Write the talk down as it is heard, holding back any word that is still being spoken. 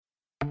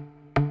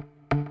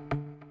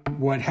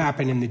what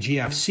happened in the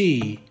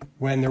GFC,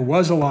 when there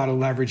was a lot of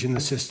leverage in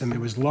the system, it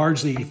was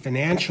largely a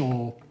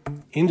financial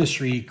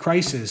industry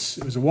crisis.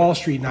 It was a Wall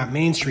Street, not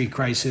Main Street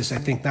crisis. I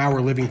think now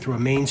we're living through a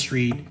Main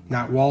Street,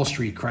 not Wall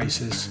Street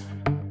crisis.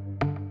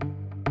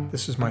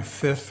 This is my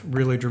fifth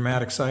really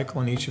dramatic cycle,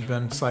 and each have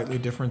been slightly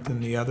different than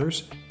the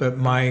others. But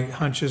my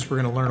hunch is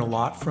we're going to learn a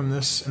lot from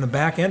this. And the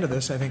back end of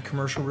this, I think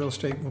commercial real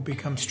estate will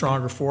become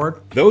stronger for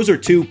it. Those are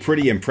two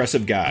pretty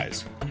impressive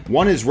guys.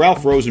 One is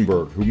Ralph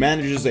Rosenberg, who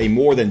manages a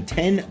more than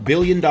 $10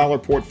 billion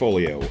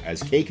portfolio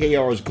as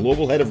KKR's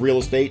global head of real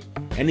estate,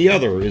 and the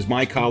other is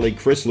my colleague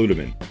Chris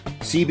Ludeman,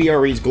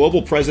 CBRE's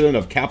global president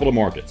of capital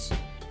markets.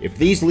 If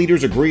these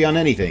leaders agree on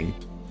anything,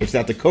 it's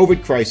that the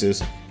COVID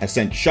crisis has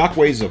sent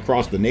shockwaves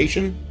across the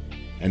nation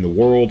and the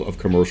world of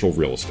commercial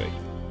real estate.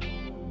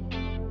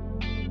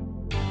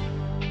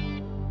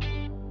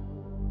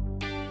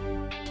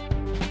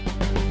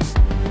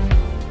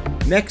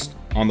 Next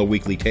on the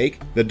Weekly Take,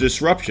 the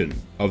disruption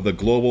of the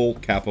global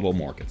capital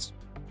markets.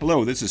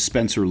 Hello, this is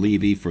Spencer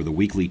Levy for the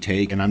Weekly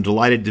Take, and I'm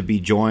delighted to be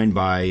joined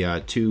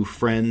by two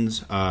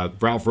friends,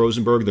 Ralph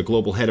Rosenberg, the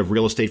global head of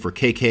real estate for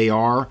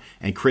KKR,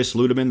 and Chris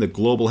Ludeman, the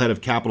global head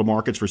of capital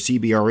markets for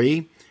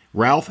CBRE.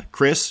 Ralph,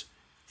 Chris,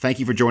 thank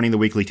you for joining the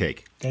Weekly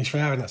Take. Thanks for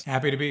having us.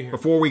 Happy to be here.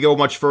 Before we go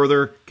much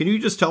further, can you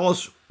just tell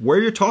us where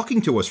you're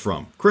talking to us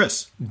from?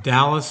 Chris.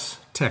 Dallas,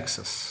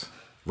 Texas.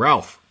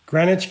 Ralph.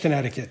 Greenwich,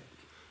 Connecticut.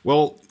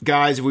 Well,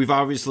 guys, we've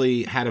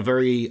obviously had a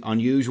very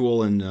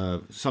unusual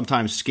and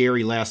sometimes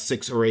scary last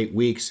 6 or 8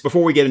 weeks.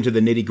 Before we get into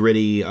the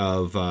nitty-gritty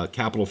of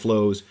capital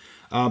flows,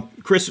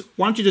 Chris,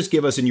 why don't you just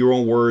give us, in your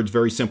own words,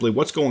 very simply,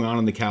 what's going on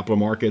in the capital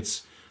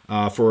markets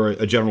for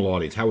a general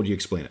audience? How would you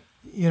explain it?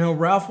 You know,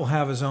 Ralph will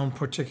have his own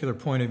particular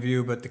point of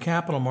view, but the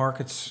capital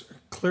markets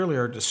clearly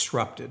are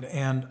disrupted.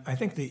 And I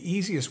think the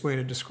easiest way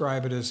to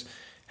describe it is,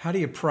 how do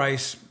you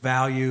price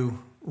value,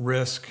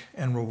 risk,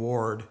 and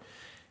reward,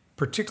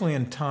 particularly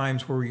in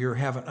times where you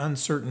have an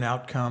uncertain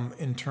outcome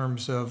in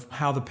terms of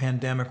how the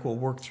pandemic will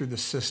work through the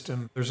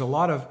system? There's a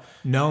lot of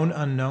known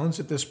unknowns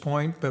at this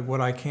point, but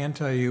what I can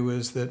tell you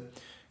is that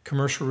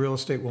commercial real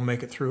estate will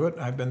make it through it.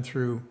 I've been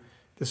through,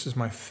 this is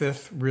my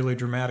fifth really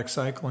dramatic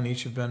cycle, and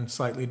each have been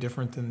slightly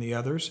different than the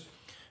others.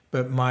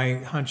 But my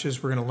hunch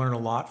is we're going to learn a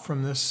lot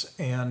from this,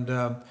 and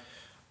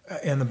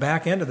the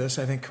back end of this,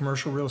 I think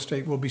commercial real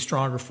estate will be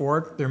stronger for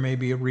it. There may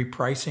be a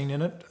repricing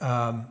in it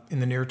in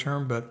the near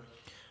term, but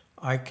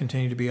I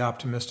continue to be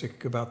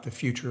optimistic about the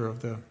future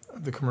of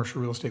the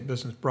commercial real estate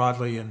business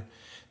broadly and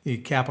the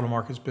capital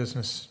markets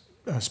business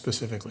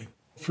specifically.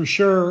 For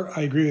sure,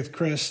 I agree with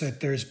Chris that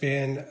there's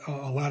been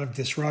a lot of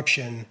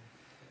disruption.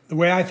 The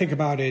way I think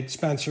about it,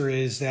 Spencer,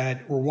 is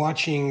that we're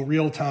watching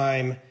real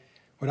time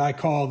what I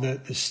call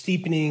the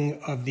steepening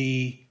of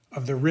the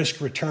risk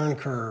return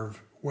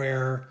curve,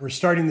 where we're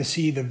starting to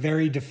see the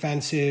very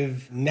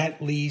defensive net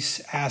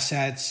lease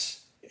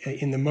assets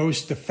in the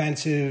most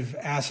defensive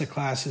asset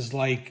classes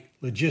like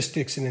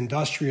logistics and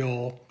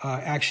industrial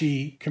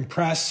actually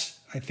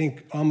compress, I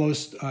think,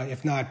 almost,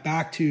 if not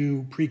back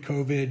to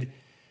pre-COVID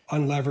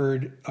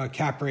unlevered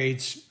cap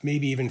rates,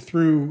 maybe even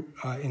through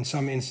in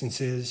some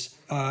instances.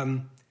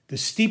 The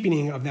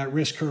steepening of that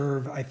risk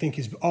curve, I think,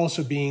 is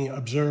also being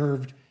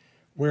observed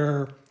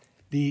where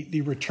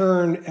the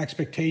return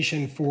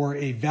expectation for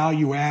a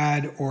value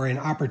add or an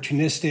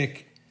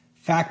opportunistic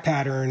fact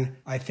pattern,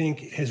 I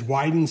think, has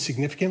widened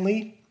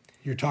significantly.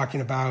 You're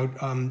talking about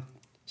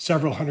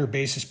several hundred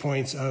basis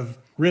points of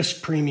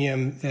risk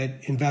premium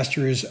that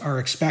investors are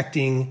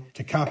expecting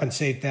to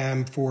compensate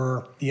them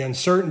for the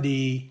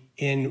uncertainty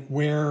in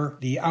where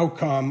the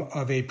outcome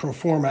of a pro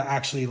forma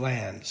actually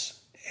lands.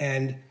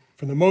 And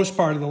for the most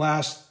part of the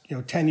last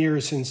 10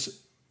 years since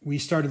we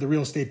started the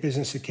real estate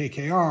business at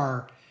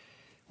KKR,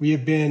 we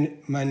have been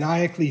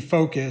maniacally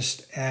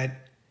focused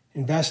at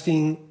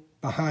investing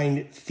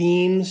behind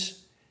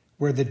themes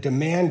where the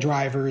demand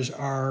drivers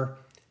are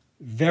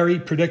very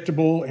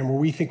predictable and where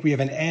we think we have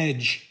an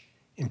edge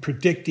in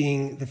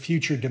predicting the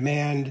future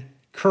demand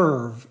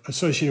curve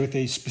associated with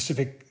a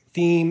specific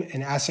theme,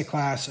 an asset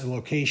class, a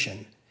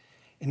location.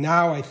 And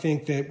now I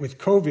think that with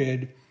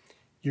COVID,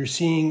 you're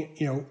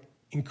seeing,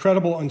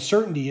 incredible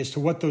uncertainty as to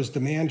what those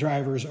demand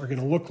drivers are going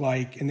to look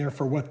like, and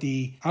therefore what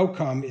the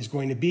outcome is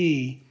going to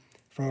be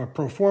from a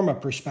pro forma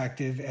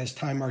perspective as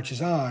time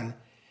marches on.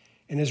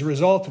 And as a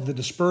result of the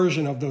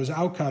dispersion of those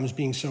outcomes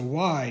being so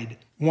wide,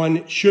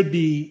 one should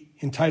be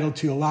entitled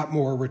to a lot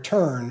more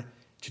return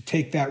to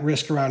take that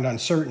risk around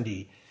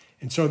uncertainty.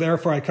 And so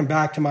therefore I come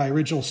back to my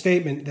original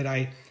statement that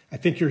I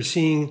think you're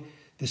seeing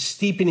the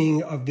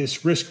steepening of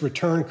this risk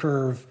return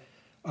curve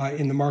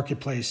in the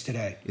marketplace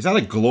today. Is that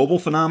a global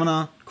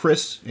phenomena,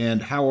 Chris?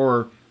 And how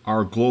are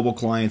our global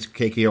clients,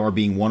 KKR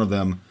being one of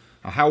them,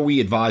 how are we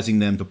advising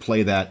them to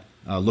play that,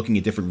 looking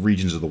at different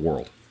regions of the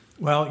world?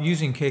 Well,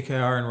 using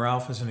KKR and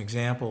Ralph as an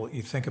example,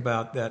 you think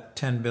about that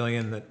 $10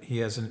 billion that he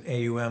has in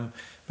AUM,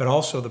 but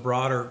also the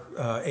broader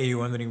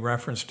AUM that he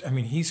referenced. I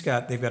mean,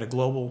 they've got a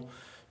global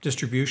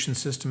distribution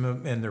system,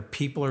 and their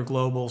people are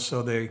global,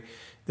 so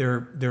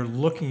They're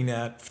looking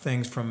at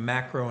things from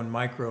macro and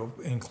micro,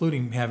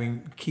 including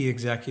having key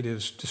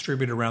executives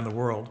distributed around the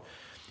world.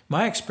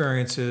 My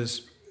experience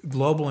is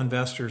global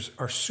investors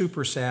are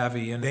super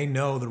savvy and they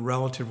know the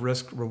relative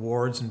risk,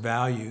 rewards, and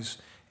values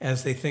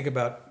as they think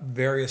about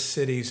various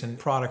cities and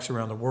products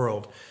around the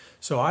world.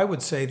 So I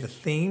would say the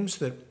themes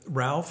that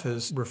Ralph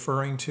is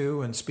referring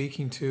to and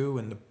speaking to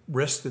and the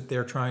risks that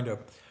they're trying to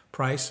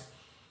price,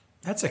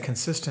 that's a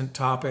consistent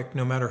topic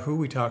no matter who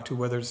we talk to,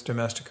 whether it's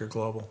domestic or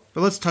global.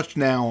 But let's touch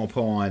now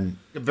upon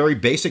a very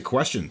basic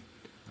question.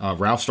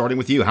 Ralph, starting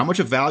with you, how much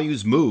of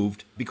value's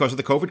moved because of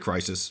the COVID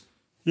crisis?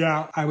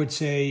 Yeah, I would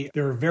say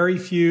there are very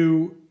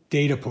few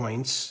data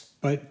points,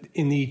 but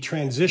in the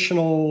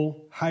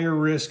transitional, higher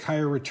risk,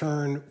 higher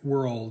return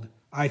world,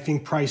 I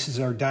think prices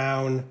are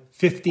down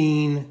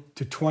 15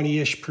 to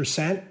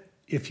 20-ish%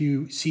 if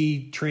you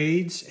see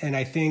trades. And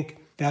I think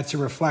that's a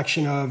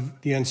reflection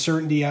of the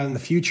uncertainty on the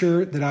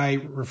future that I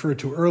referred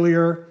to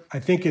earlier. I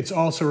think it's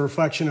also a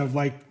reflection of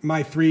like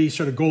my three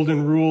sort of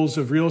golden rules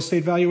of real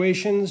estate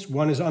valuations.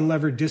 One is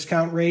unlevered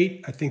discount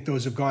rate. I think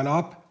those have gone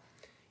up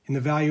in the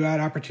value add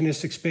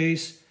opportunistic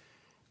space.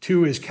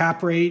 Two is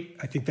cap rate.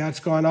 I think that's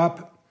gone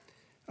up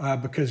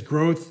because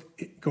growth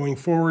going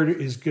forward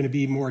is going to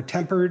be more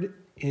tempered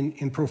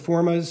in pro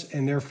formas,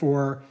 and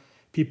therefore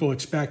people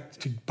expect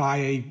to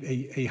buy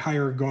a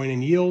higher going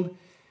in yield.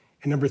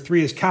 And number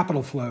three is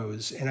capital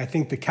flows. And I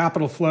think the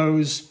capital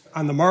flows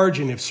on the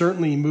margin have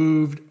certainly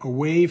moved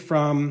away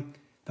from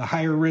the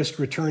higher risk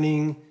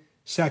returning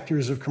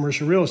sectors of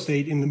commercial real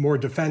estate in the more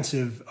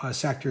defensive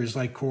sectors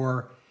like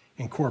core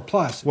and core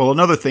plus. Well,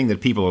 another thing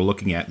that people are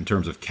looking at in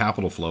terms of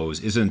capital flows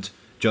isn't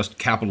just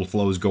capital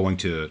flows going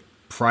to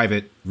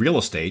private real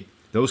estate.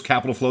 Those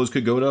capital flows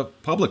could go to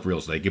public real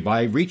estate. They could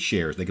buy REIT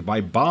shares. They could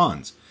buy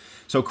bonds.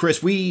 So,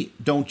 Chris, we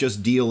don't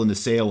just deal in the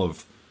sale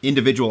of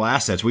individual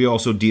assets. We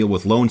also deal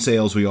with loan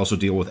sales. We also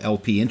deal with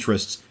LP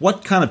interests.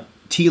 What kind of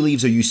tea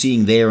leaves are you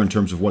seeing there in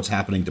terms of what's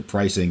happening to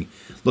pricing,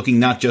 looking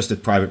not just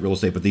at private real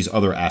estate, but these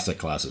other asset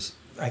classes?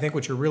 I think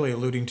what you're really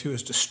alluding to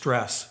is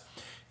distress.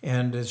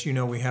 And as you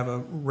know, we have a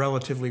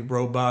relatively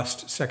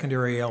robust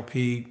secondary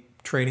LP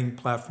trading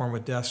platform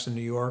with desks in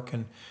New York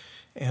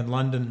and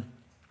London.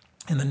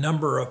 And the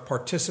number of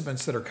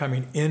participants that are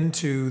coming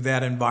into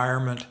that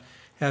environment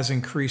has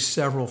increased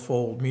several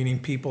fold, meaning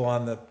people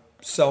on the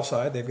sell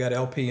side, they've got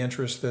LP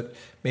interest that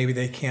maybe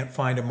they can't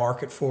find a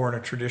market for in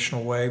a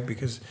traditional way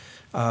because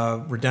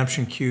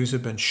redemption queues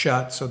have been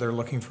shut, so they're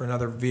looking for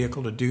another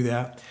vehicle to do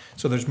that.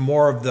 So there's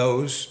more of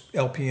those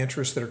LP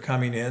interests that are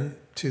coming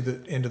into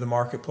the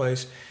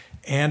marketplace.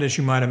 And as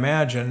you might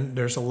imagine,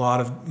 there's a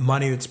lot of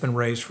money that's been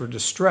raised for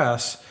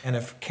distress. And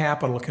if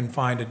capital can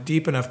find a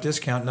deep enough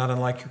discount, not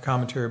unlike your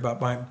commentary about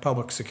buying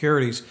public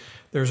securities,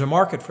 there's a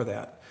market for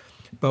that.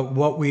 But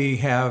what we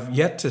have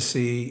yet to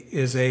see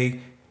is a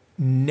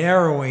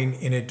narrowing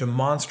in a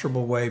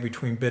demonstrable way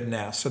between bid and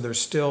ask. So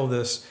there's still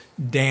this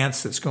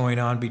dance that's going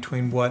on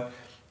between what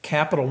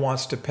capital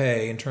wants to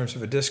pay in terms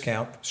of a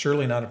discount,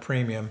 surely not a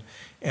premium,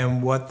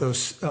 and what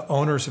those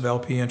owners of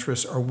LP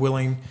interests are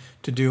willing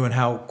to do and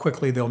how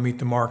quickly they'll meet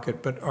the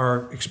market. But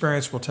our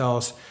experience will tell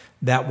us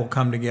that will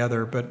come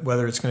together. But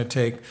whether it's going to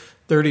take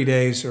 30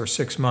 days or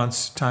 6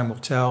 months, time will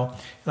tell.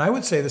 And I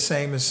would say the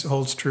same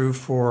holds true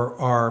for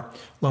our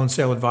loan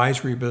sale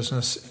advisory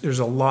business. There's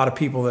a lot of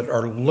people that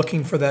are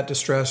looking for that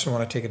distress and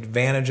want to take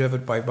advantage of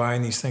it by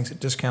buying these things at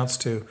discounts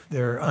to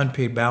their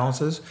unpaid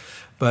balances.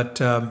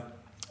 But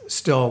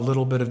still a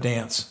little bit of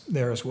dance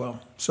there as well.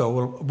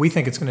 So we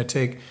think it's going to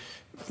take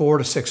 4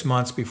 to 6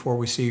 months before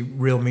we see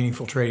real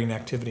meaningful trading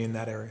activity in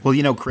that area. Well,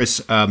 you know,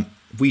 Chris,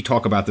 we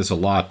talk about this a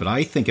lot, but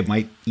I think it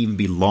might even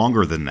be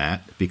longer than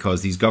that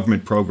because these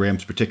government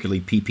programs,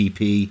 particularly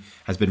PPP,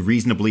 has been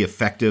reasonably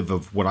effective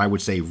of what I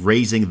would say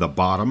raising the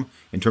bottom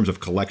in terms of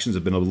collections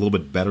have been a little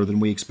bit better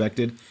than we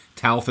expected.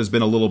 TALF has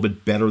been a little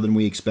bit better than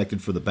we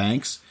expected for the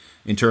banks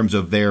in terms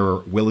of their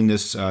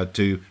willingness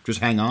to just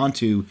hang on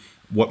to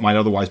what might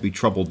otherwise be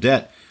troubled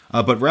debt.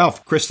 But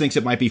Ralph, Chris thinks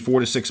it might be 4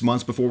 to 6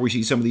 months before we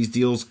see some of these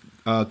deals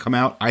come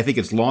out. I think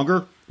it's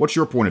longer. What's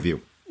your point of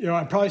view? You know,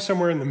 I'm probably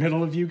somewhere in the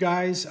middle of you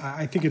guys.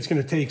 I think it's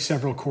going to take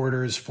several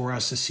quarters for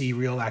us to see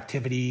real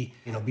activity.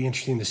 You know, it'll be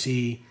interesting to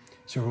see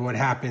sort of what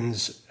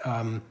happens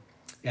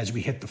as we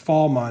hit the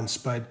fall months.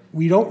 But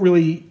we don't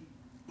really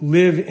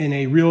live in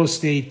a real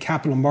estate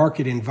capital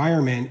market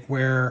environment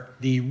where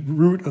the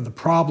root of the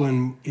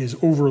problem is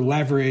over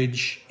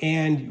leverage.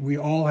 And we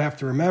all have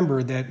to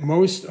remember that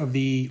most of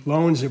the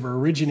loans that were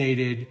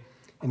originated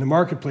in the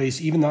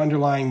marketplace, even the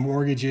underlying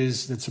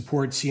mortgages that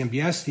support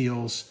CMBS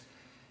deals,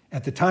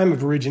 at the time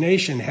of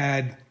origination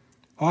had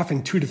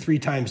often 2 to 3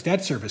 times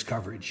debt service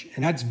coverage.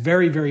 And that's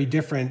very, very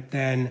different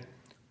than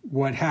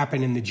what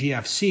happened in the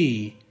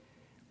GFC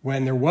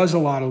when there was a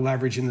lot of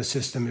leverage in the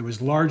system. It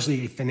was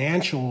largely a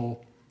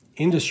financial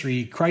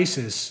industry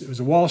crisis. It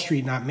was a Wall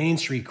Street, not Main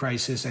Street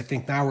crisis. I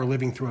think now we're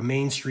living through a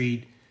Main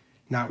Street,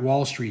 not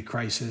Wall Street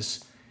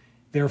crisis.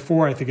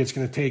 Therefore, I think it's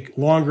going to take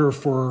longer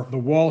for the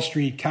Wall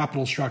Street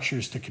capital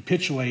structures to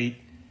capitulate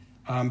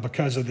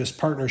because of this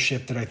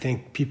partnership that I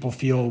think people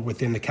feel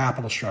within the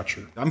capital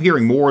structure. I'm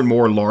hearing more and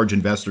more large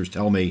investors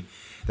tell me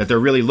that they're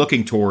really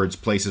looking towards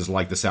places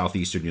like the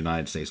southeastern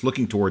United States,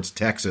 looking towards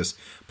Texas,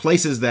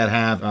 places that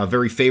have a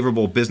very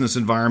favorable business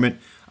environment,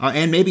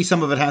 and maybe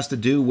some of it has to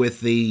do with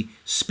the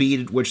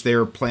speed at which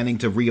they're planning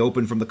to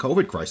reopen from the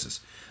COVID crisis.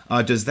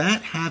 Does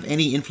that have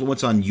any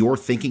influence on your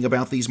thinking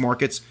about these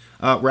markets,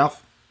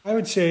 Ralph? I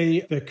would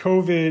say that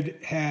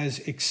COVID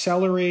has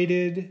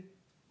accelerated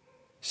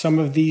some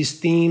of these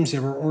themes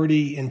that were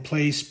already in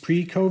place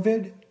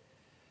pre-COVID.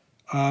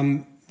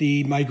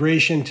 The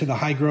migration to the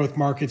high growth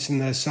markets in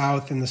the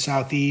South and the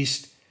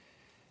Southeast.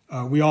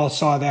 We all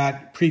saw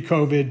that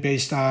pre-COVID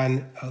based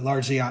on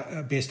largely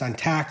based on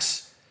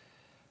tax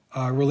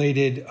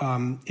related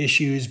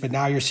issues, but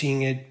now you're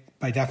seeing it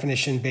by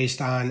definition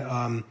based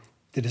on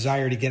the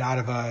desire to get out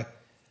of a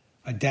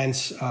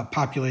dense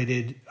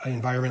populated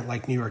environment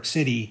like New York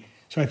City.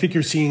 So I think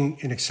you're seeing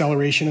an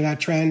acceleration of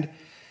that trend.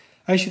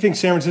 I actually think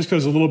San Francisco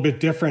is a little bit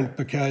different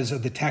because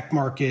of the tech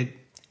market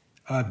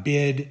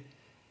bid.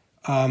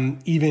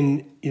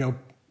 Even,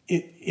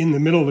 in the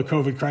middle of the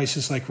COVID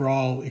crisis, like we're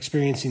all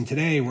experiencing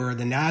today, where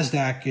the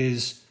NASDAQ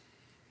is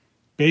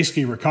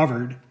basically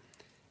recovered,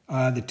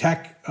 the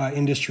tech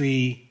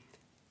industry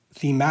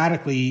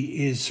thematically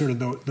is sort of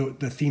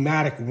the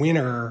thematic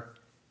winner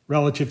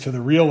relative to the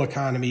real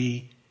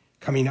economy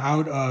coming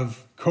out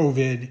of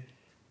COVID.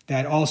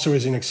 That also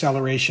is an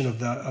acceleration of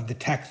the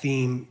tech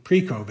theme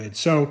pre-COVID.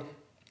 So,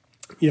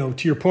 to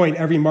your point,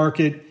 every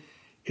market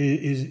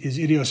is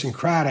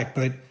idiosyncratic,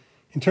 but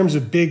in terms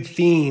of big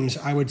themes,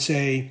 I would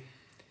say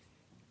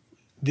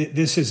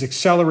this has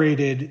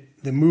accelerated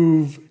the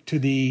move to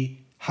the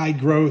high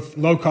growth,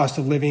 low cost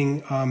of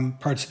living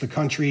parts of the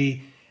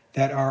country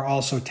that are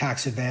also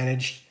tax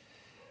advantaged,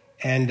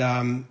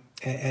 and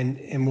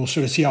we'll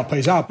sort of see how it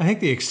plays out. I think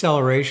the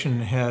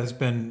acceleration has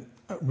been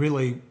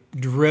really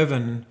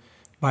driven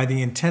by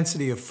the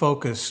intensity of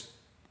focus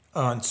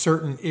on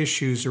certain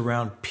issues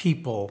around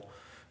people,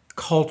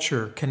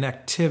 culture,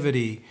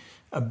 connectivity,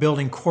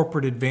 building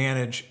corporate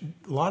advantage.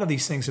 A lot of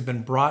these things have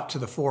been brought to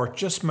the fore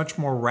just much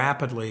more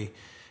rapidly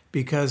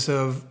because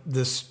of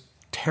this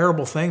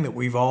terrible thing that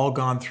we've all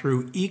gone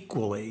through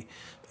equally.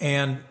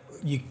 And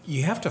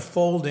you have to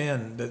fold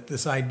in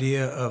this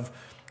idea of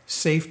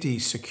safety,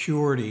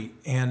 security,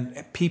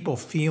 and people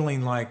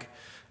feeling like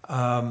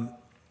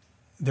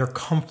they're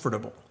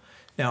comfortable.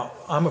 Now,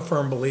 I'm a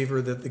firm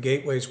believer that the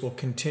gateways will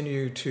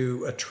continue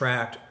to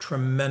attract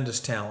tremendous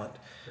talent,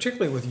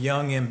 particularly with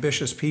young,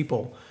 ambitious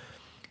people.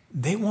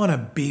 They want to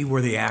be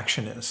where the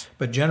action is.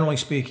 But generally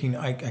speaking,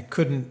 I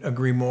couldn't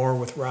agree more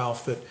with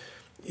Ralph that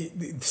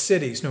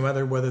cities, no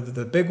matter whether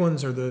the big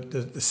ones or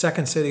the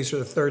second cities or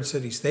the third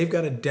cities, they've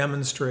got to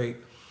demonstrate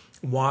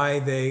why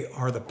they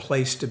are the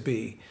place to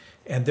be.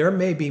 And there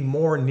may be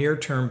more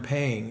near-term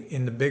pain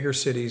in the bigger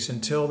cities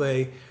until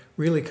they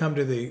really come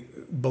to the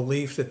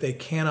belief that they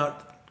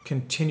cannot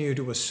continue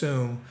to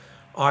assume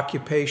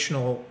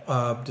occupational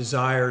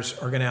desires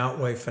are going to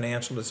outweigh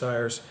financial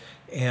desires.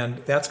 And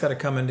that's got to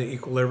come into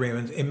equilibrium.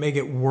 And it may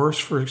get worse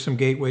for some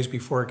gateways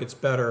before it gets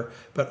better,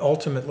 but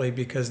ultimately,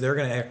 because they're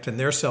going to act in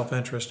their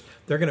self-interest,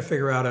 they're going to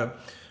figure out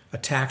a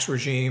tax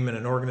regime and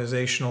an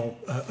organizational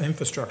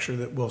infrastructure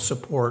that will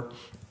support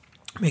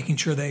making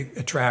sure they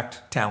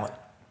attract talent.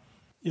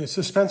 Yeah,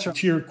 so Spencer,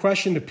 to your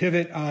question to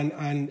pivot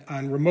on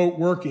remote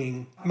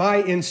working,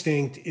 my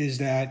instinct is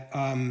that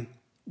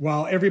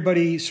while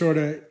everybody sort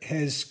of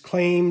has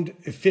claimed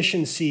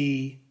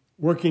efficiency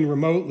working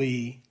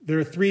remotely, there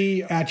are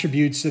three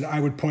attributes that I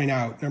would point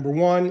out. Number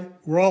one,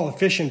 we're all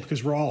efficient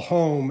because we're all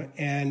home.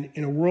 And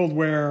in a world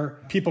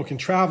where people can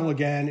travel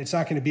again, it's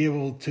not going to be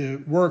able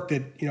to work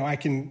that, I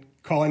can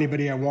call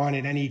anybody I want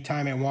at any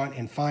time I want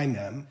and find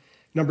them.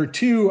 Number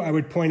two, I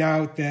would point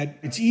out that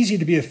it's easy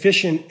to be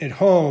efficient at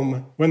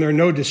home when there are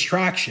no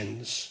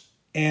distractions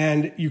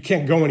and you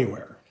can't go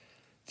anywhere.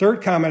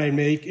 Third comment I'd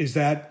make is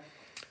that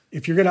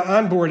if you're going to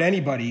onboard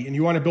anybody and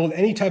you want to build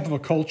any type of a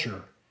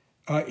culture,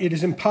 it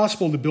is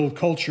impossible to build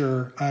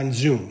culture on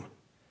Zoom.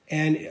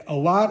 And a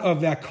lot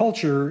of that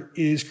culture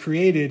is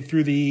created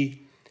through the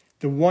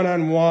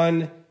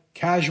one-on-one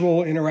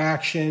casual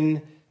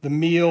interaction, the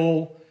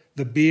meal,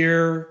 the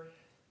beer,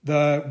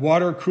 the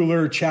water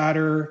cooler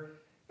chatter,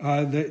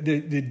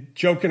 the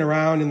joking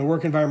around in the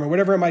work environment,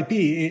 whatever it might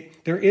be.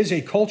 There is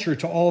a culture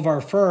to all of our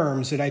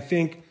firms that I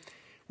think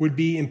would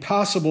be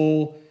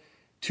impossible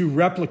to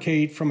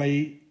replicate from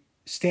a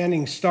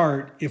standing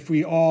start if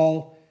we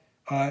all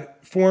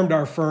formed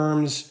our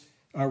firms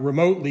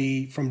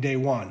remotely from day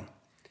one.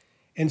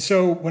 And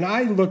so when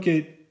I look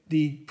at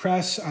the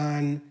press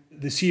on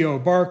the CEO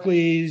of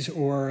Barclays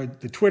or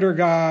the Twitter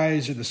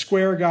guys or the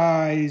Square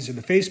guys or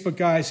the Facebook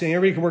guys saying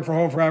everybody can work from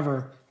home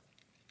forever,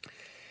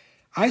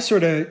 I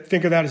sort of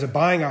think of that as a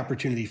buying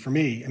opportunity for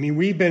me. I mean,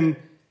 we've been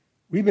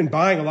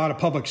buying a lot of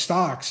public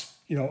stocks,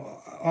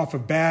 off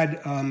of bad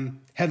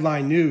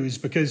headline news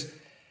because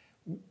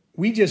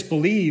we just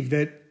believe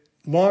that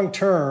long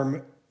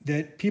term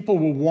that people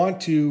will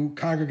want to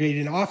congregate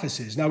in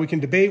offices. Now, we can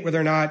debate whether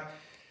or not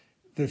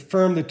the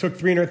firm that took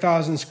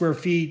 300,000 square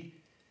feet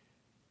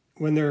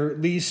when their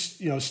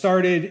lease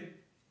started,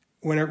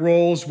 when it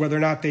rolls, whether or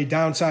not they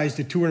downsized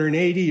to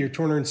 280 or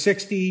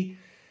 260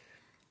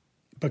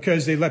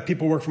 because they let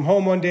people work from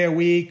home one day a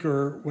week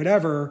or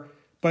whatever.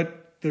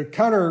 But the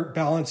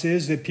counterbalance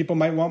is that people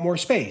might want more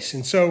space.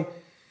 And so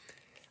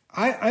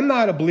I'm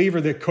not a believer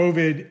that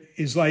COVID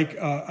is like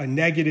a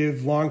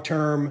negative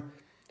long-term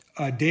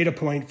data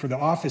point for the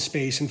office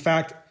space. In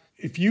fact,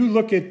 if you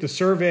look at the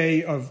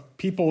survey of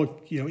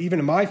people, even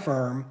in my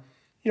firm,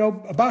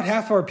 about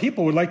half of our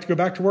people would like to go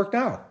back to work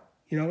now.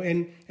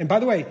 And by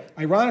the way,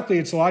 ironically,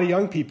 it's a lot of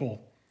young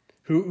people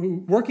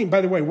who working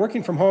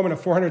from home in a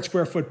 400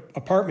 square foot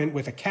apartment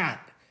with a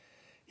cat,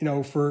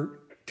 for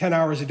 10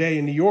 hours a day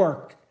in New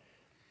York.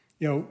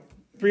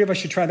 Three of us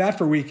should try that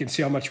for a week and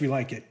see how much we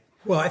like it.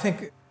 Well, I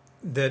think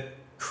that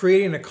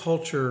creating a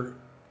culture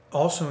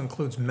also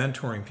includes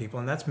mentoring people,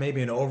 and that's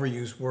maybe an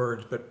overused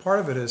word, but part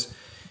of it is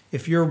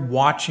if you're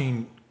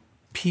watching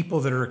people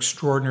that are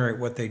extraordinary at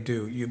what they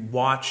do, you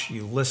watch,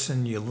 you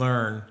listen, you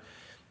learn,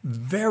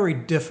 very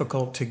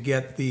difficult to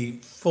get the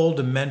full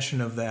dimension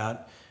of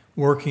that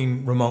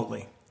working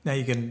remotely. Now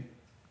you can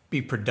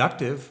be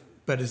productive,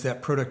 but is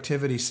that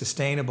productivity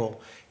sustainable?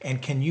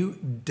 And can you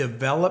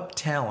develop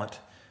talent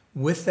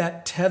with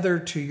that tether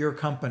to your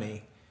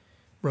company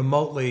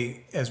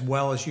remotely as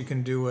well as you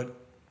can do it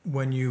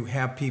when you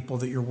have people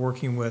that you're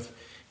working with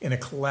in a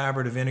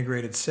collaborative,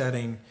 integrated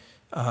setting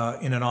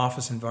in an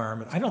office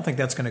environment? I don't think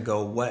that's going to go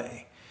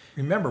away.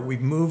 Remember,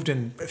 we've moved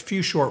in a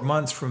few short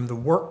months from the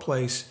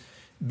workplace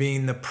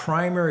being the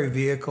primary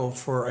vehicle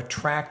for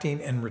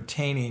attracting and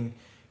retaining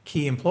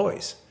key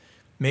employees,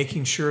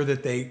 making sure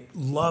that they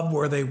love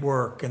where they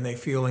work and they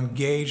feel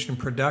engaged and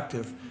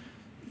productive.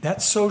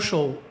 That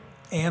social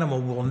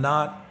animal will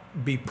not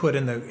be put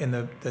in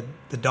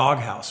the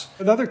doghouse.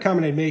 Another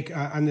comment I'd make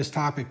on this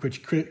topic,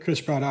 which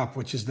Chris brought up,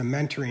 which is the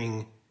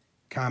mentoring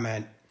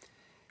comment.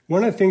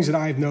 One of the things that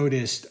I've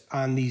noticed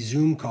on these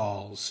Zoom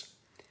calls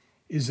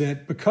is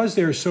that because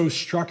they're so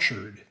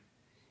structured,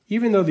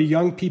 even though the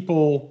young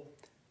people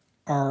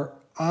are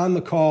on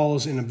the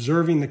calls and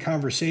observing the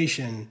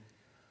conversation,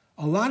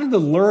 a lot of the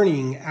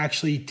learning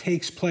actually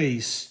takes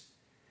place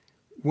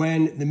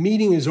when the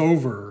meeting is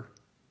over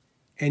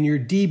and you're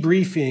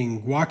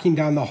debriefing, walking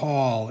down the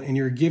hall, and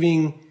you're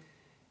giving,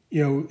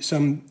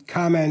 some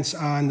comments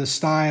on the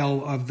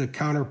style of the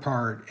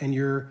counterpart, and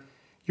you're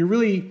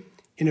really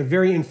in a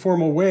very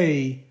informal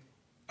way,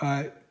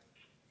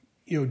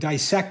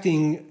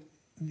 dissecting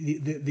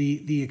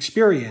the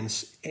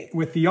experience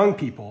with the young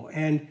people.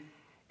 And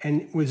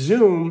with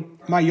Zoom,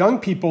 my young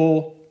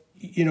people,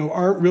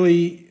 aren't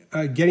really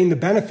getting the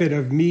benefit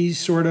of me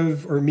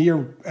or me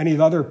or any of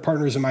the other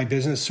partners in my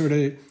business sort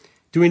of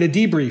doing a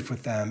debrief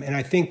with them. And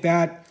I think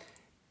that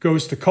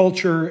goes to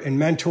culture and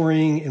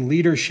mentoring and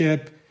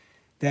leadership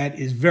that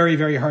is very,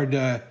 very hard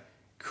to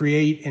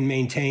create and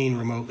maintain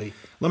remotely.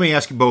 Let me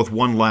ask you both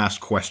one last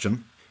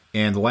question.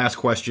 And the last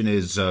question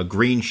is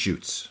green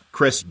shoots.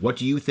 Chris, what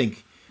do you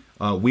think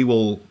we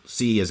will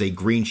see as a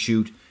green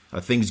shoot,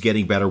 things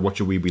getting better? What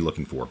should we be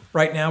looking for?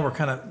 Right now, we're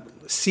kind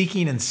of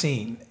seeking and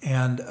seeing.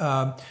 And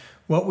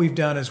what we've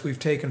done is we've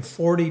taken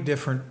 40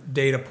 different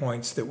data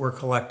points that we're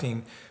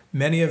collecting.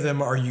 Many of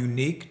them are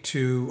unique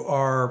to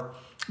our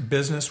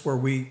business where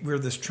we're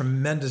this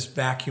tremendous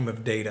vacuum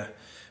of data.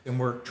 And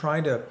we're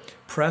trying to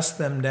press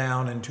them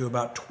down into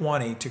about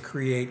 20 to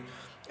create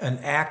an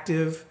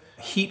active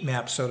heat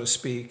map, so to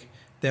speak,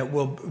 that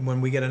will, when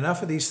we get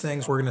enough of these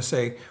things, we're going to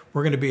say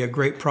we're going to be a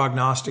great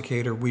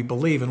prognosticator, we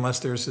believe,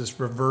 unless there's this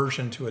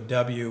reversion to a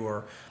W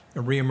or a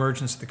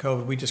reemergence of the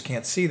COVID. We just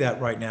can't see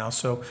that right now.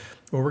 So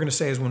what we're going to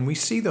say is when we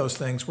see those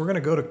things, we're going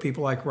to go to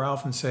people like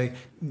Ralph and say,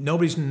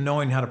 nobody's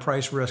knowing how to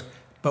price risk,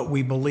 but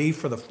we believe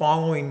for the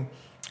following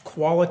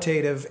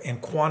qualitative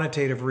and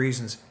quantitative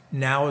reasons,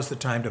 now is the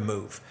time to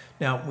move.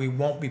 Now, we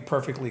won't be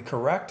perfectly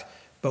correct,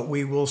 but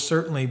we will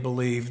certainly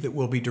believe that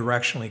we'll be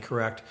directionally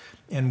correct.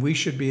 And we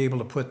should be able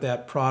to put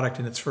that product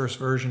in its first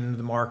version into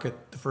the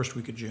market the first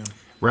week of June.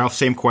 Ralph,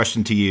 same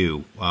question to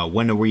you.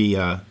 When do we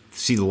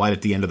see the light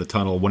at the end of the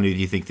tunnel? When do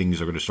you think things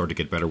are going to start to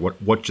get better?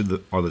 What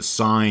are the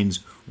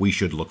signs we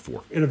should look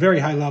for? At a very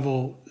high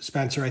level,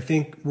 Spencer, I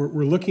think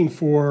we're looking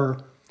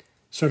for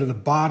sort of the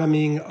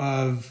bottoming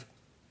of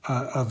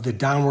the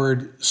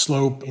downward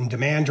slope in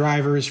demand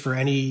drivers for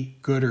any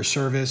good or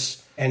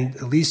service, and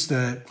at least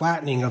the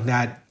flattening of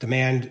that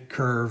demand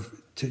curve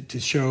to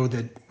show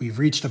that we've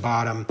reached a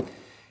bottom.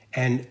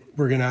 And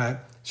we're going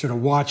to sort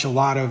of watch a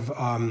lot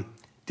of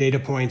data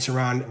points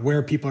around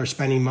where people are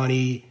spending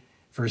money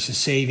versus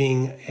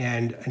saving,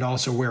 and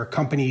also where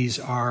companies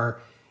are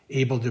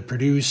able to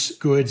produce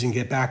goods and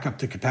get back up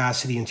to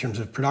capacity in terms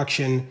of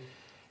production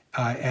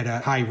at a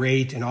high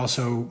rate, and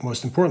also,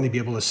 most importantly, be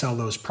able to sell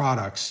those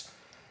products.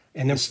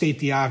 And then state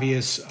the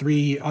obvious,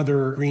 3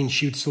 other green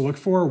shoots to look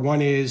for.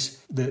 One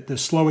is the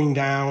slowing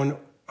down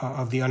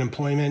of the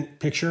unemployment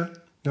picture.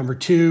 Number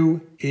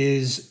 2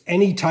 is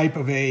any type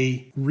of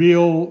a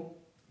real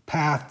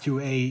path to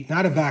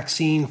not a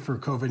vaccine for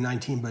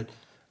COVID-19, but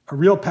a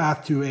real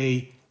path to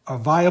a a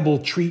viable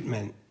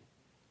treatment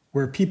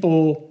where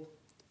people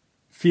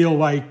feel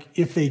like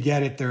if they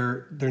get it,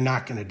 they're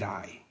not going to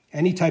die.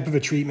 Any type of a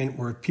treatment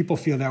where people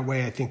feel that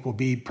way, I think will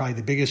be probably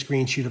the biggest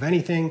green shoot of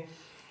anything.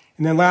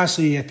 And then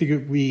lastly, I think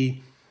it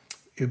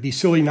would be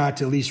silly not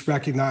to at least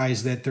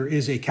recognize that there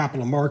is a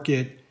capital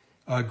market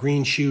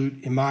green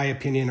shoot, in my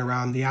opinion,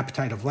 around the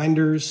appetite of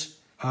lenders,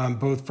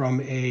 both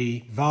from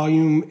a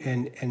volume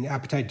and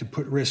appetite to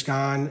put risk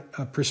on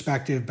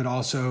perspective, but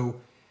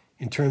also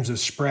in terms of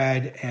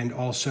spread and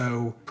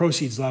also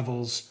proceeds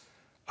levels.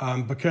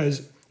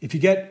 Because if you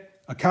get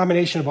a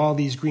combination of all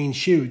these green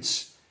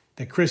shoots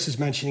that Chris is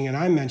mentioning and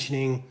I'm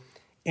mentioning,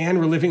 and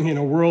we're living in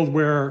a world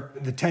where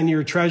the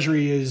 10-year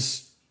Treasury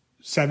is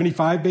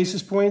 75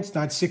 basis points,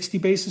 not 60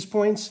 basis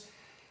points,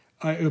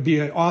 it would be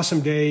an awesome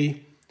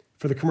day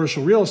for the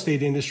commercial real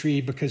estate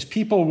industry because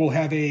people will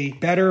have a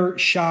better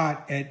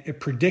shot at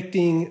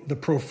predicting the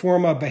pro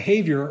forma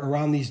behavior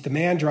around these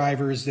demand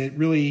drivers that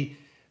really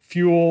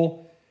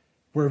fuel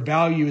where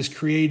value is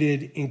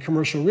created in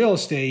commercial real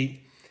estate.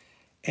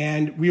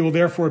 And we will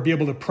therefore be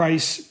able to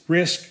price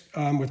risk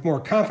with more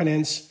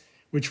confidence,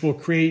 which will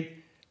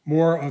create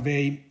more of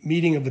a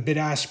meeting of the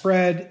bid-ask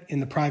spread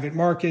in the private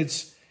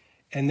markets.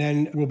 And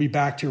then we'll be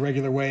back to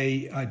regular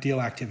way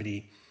deal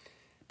activity.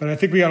 But I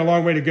think we got a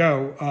long way to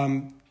go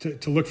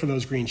to look for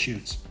those green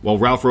shoots. Well,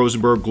 Ralph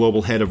Rosenberg,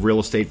 Global Head of Real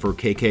Estate for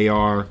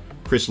KKR,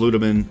 Chris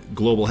Ludeman,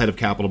 Global Head of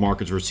Capital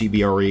Markets for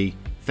CBRE,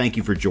 thank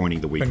you for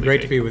joining the Weekly Been great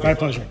Take. to be with you. My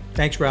pleasure.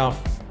 Thanks, Ralph.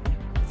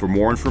 For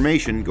more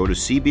information, go to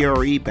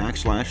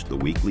CBRE/The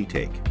Weekly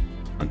Take.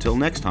 Until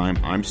next time,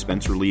 I'm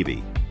Spencer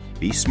Levy.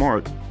 Be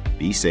smart,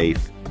 be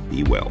safe,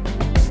 be well.